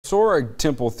historic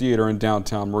Temple Theater in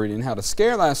downtown Meridian had a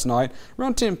scare last night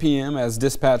around 10 p.m. as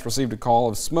dispatch received a call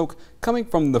of smoke coming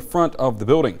from the front of the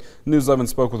building. News 11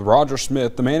 spoke with Roger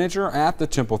Smith, the manager at the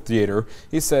Temple Theater.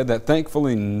 He said that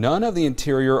thankfully none of the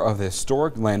interior of the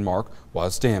historic landmark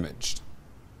was damaged.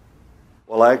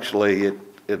 Well, actually,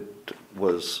 it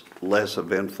was less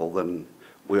eventful than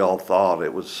we all thought.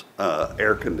 It was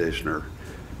air conditioner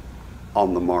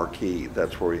on the marquee.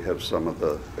 That's where we have some of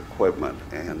the equipment,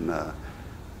 and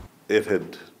it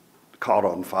had caught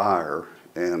on fire,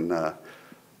 and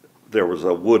there was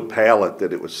a wood pallet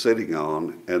that it was sitting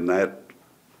on, and that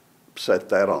set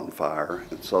that on fire,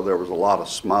 and so there was a lot of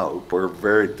smoke. We're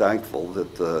very thankful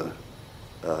that the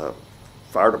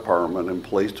fire department and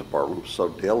police department was so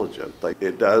diligent.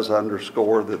 It does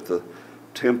underscore that the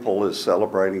temple is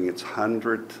celebrating its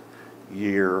 100th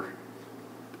year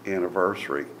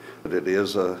anniversary. But it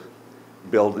is a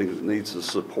building that needs the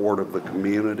support of the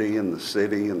community and the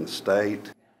city and the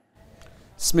state.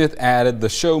 Smith added the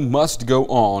show must go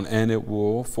on, and it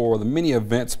will for the many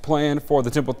events planned for the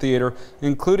Temple Theater,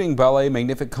 including Ballet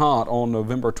Magnificat on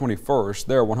November 21st,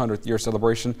 their 100th year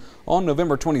celebration on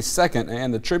November 22nd,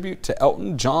 and the tribute to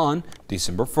Elton John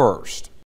December 1st.